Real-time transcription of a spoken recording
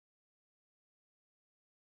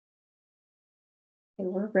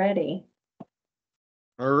We're ready.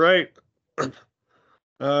 All right.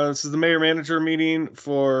 This is the mayor manager meeting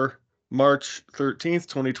for March 13th,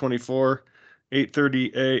 2024,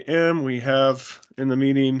 8:30 a.m. We have in the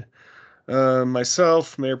meeting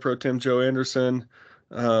myself, Mayor Pro Tem Joe Anderson,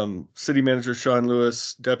 City Manager Shawn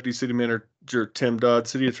Lewis, Deputy City Manager Tim Dodd,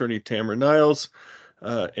 City Attorney Tamara Niles,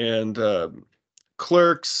 and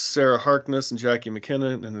clerks Sarah Harkness and Jackie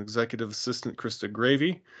McKinnon, and Executive Assistant Krista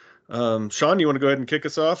Gravy. Shawn, you want to go ahead and kick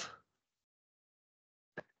us off?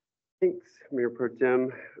 Thanks, Mayor Pro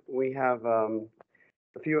Tem. We have a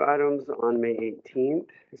few items on March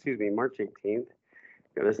 18th.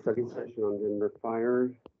 Got a study session on Denver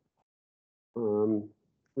fire.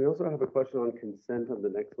 We also have a question on consent of the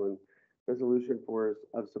next one. Resolution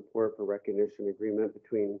of support for recognition agreement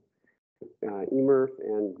between EMERF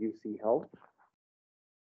and UC Health.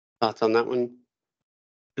 Thoughts on that one?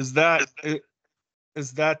 Is that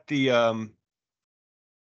the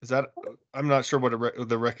I'm not sure what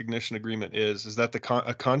the recognition agreement is. Is that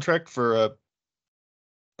a contract for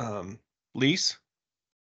a lease?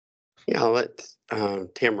 Yeah, I'll let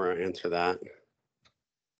Tamara answer that.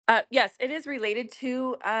 Yes, it is related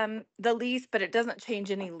to the lease, but it doesn't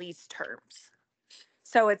change any lease terms.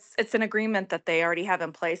 So it's an agreement that they already have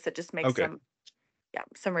in place that just makes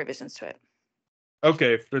some revisions to it.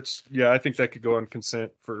 Okay, I think that could go on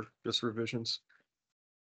consent for just revisions.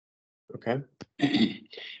 Okay.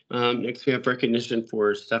 Next, we have recognition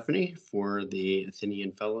for Stephanie for the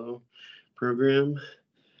Othoniel Fellow program.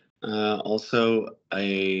 Also,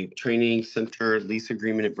 a training center lease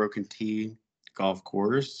agreement at Broken T Golf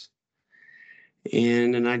Course,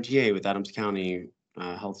 and an IGA with Adams County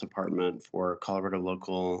Health Department for Colorado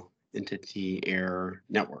Local Entity Air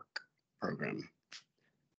Network program.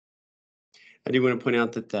 I do want to point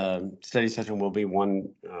out that the study session will be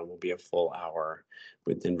a full hour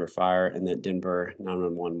with Denver Fire, and that Denver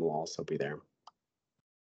 911 will also be there.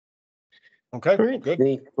 Okay. All right. Good.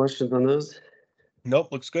 Any questions on those?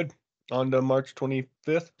 Nope. Looks good. On to March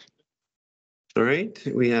 25th. All right.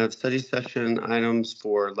 We have study session items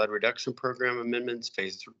for lead reduction program amendments,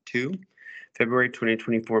 phase 2, February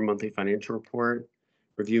 2024 monthly financial report,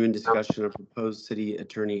 review and discussion of proposed city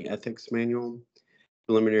attorney ethics manual,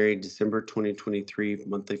 preliminary December 2023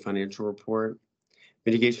 monthly financial report,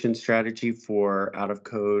 mitigation strategy for out of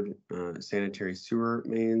code sanitary sewer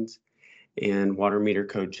mains, and water meter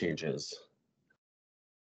code changes.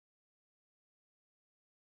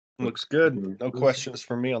 Looks good. No questions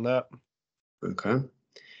from me on that. Okay.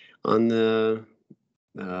 On the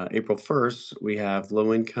April 1st, we have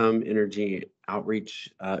low income energy outreach,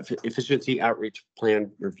 efficiency outreach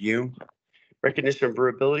plan review. Recognition of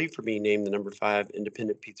Brewability for being named the #5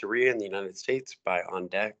 independent pizzeria in the United States by On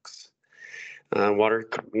Decks. Water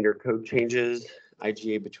meter code changes,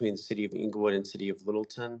 IGA between the City of Inglewood and City of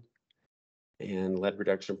Littleton, and lead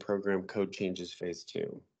reduction program code changes phase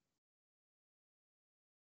 2.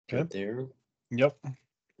 Okay. Right there. Yep.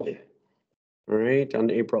 All right, on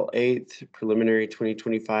April 8th, preliminary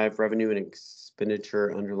 2025 revenue and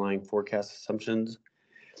expenditure underlying forecast assumptions.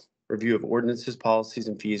 Review of ordinances, policies,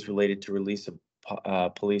 and fees related to release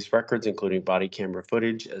of police records, including body camera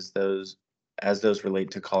footage as those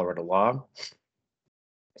relate to Colorado law.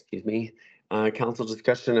 Excuse me. Council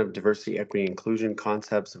discussion of diversity, equity, inclusion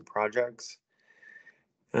concepts and projects.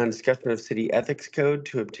 Discussion of city ethics code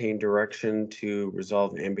to obtain direction to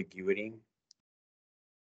resolve ambiguity.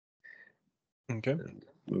 Okay.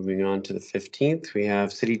 Moving on to the 15th, we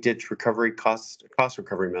have city ditch recovery cost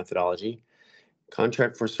recovery methodology,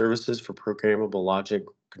 contract for services for programmable logic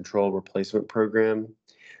control replacement program,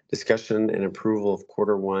 discussion and approval of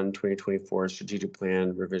Q1 2024 strategic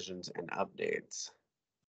plan revisions and updates.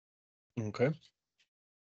 Okay.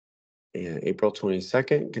 And April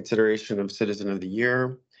 22nd, consideration of Citizen of the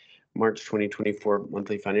Year, March 2024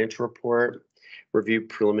 monthly financial report, review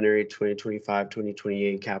preliminary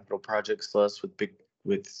 2025-2028 capital projects list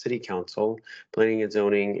with City Council, Planning and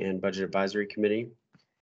Zoning, and Budget Advisory Committee.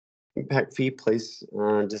 Impact fee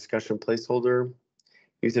discussion placeholder,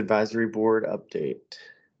 Youth Advisory Board update.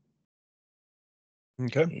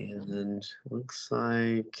 Okay. And looks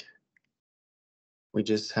like we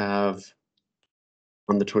just have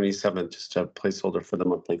on the 27th just a placeholder for the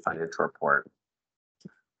monthly financial report.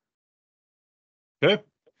 Okay.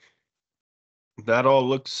 That all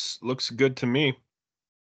looks good to me.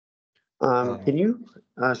 Can you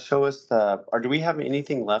show us or do we have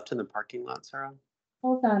anything left in the parking lot, Sarah?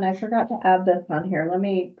 Hold on, I forgot to add this on here. Let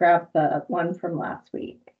me grab the one from last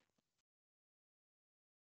week.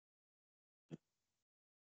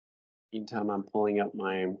 Meantime, I'm pulling up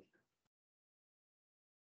my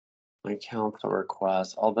council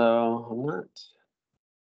request, although I'm not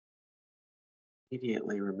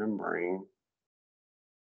immediately remembering.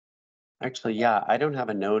 Actually, yeah, I don't have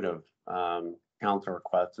a note of council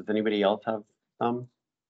requests. Does anybody else have some?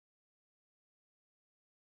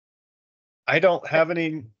 I don't have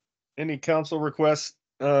any council requests,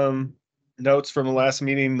 notes from the last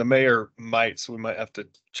meeting. The mayor might, so we might have to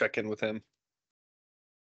check in with him.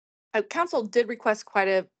 Council did request quite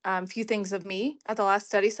a few things of me at the last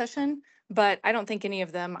study session, but I don't think any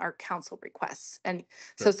of them are council requests. And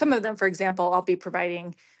so Sure. some of them, for example, I'll be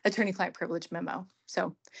providing attorney-client privilege memo.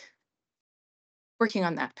 So working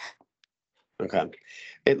on that. Okay.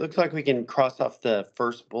 It looks like we can cross off the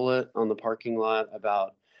first bullet on the parking lot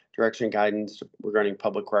about direction guidance regarding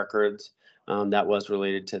public records. That was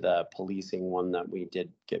related to the policing one that we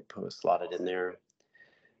did get slotted in there.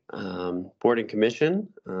 Board and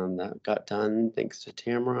commission, that got done thanks to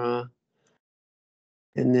Tamara.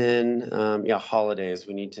 And then, yeah, holidays,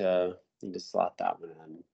 we need to slot that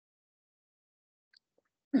one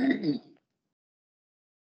in.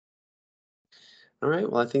 All right,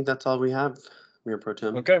 well, I think that's all we have, Mayor Pro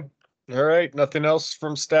Tem. Okay. All right. Nothing else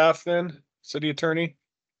from staff then, city attorney?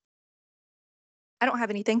 I don't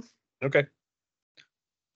have anything. Okay.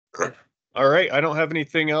 All right. I don't have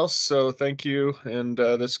anything else. So thank you. And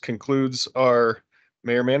this concludes our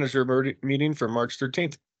mayor manager meeting for March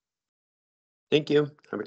 13th. Thank you. Have a